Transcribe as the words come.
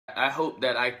I hope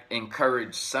that I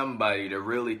encourage somebody to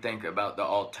really think about the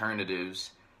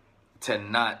alternatives to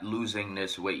not losing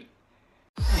this weight.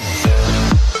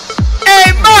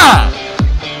 Hey, Mom!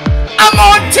 I'm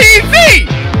on TV!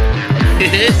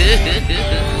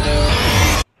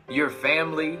 Your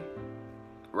family,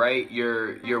 right?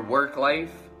 Your work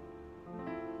life,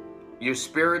 your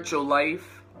spiritual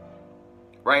life,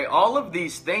 right? All of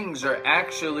these things are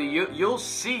actually, you'll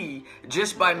see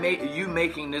just by you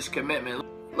making this commitment.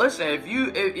 Listen, if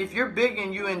you're big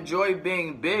and you enjoy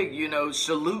being big, you know,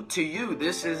 salute to you.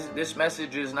 This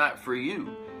message is not for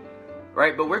you,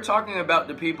 right? But we're talking about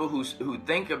the people who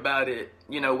think about it,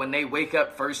 you know, when they wake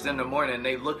up first in the morning,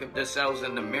 they look at themselves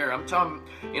in the mirror. I'm talking,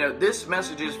 you know, this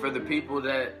message is for the people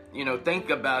that, you know, think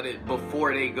about it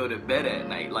before they go to bed at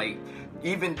night. Like,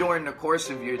 even during the course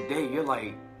of your day, you're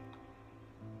like,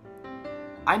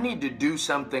 I need to do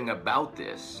something about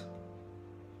this.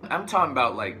 I'm talking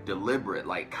about like deliberate,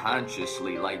 like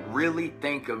consciously, like really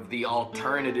think of the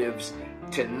alternatives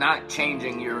to not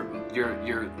changing your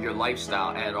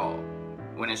lifestyle at all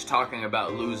when it's talking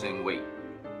about losing weight.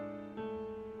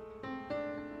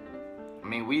 I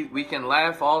mean, we can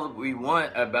laugh all we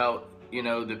want about, you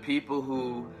know, the people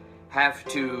who have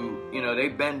to, you know, they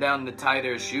bend down to tie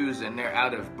their shoes and they're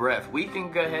out of breath. We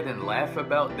can go ahead and laugh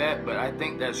about that, but I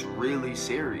think that's really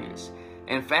serious.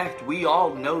 In fact, we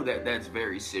all know that that's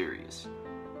very serious.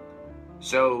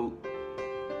 So,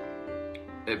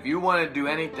 if you want to do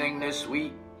anything this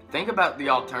week, think about the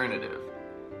alternative,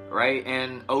 right?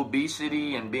 And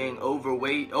obesity and being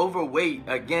overweight. Overweight,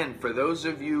 again, for those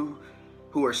of you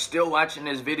who are still watching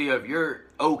this video, if you're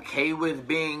okay with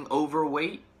being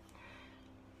overweight,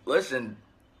 listen,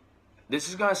 this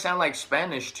is going to sound like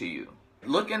Spanish to you.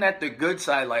 Looking at the good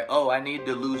side, like, oh, I need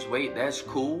to lose weight, that's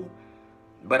cool.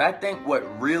 But I think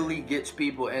what really gets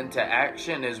people into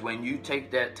action is when you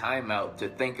take that time out to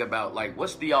think about, like,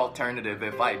 what's the alternative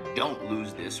if I don't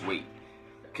lose this weight?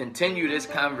 Continue this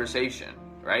conversation,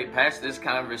 right? Pass this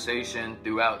conversation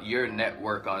throughout your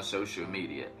network on social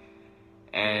media.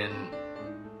 And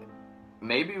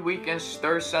maybe we can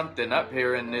stir something up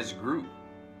here in this group,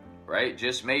 right?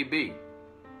 Just maybe.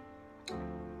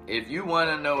 If you want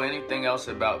to know anything else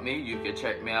about me, you can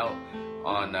check me out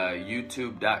on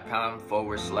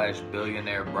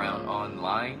youtube.com/Billionaire Brown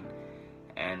online.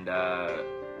 And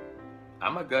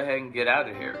I'm going to go ahead and get out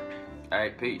of here. All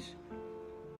right, peace.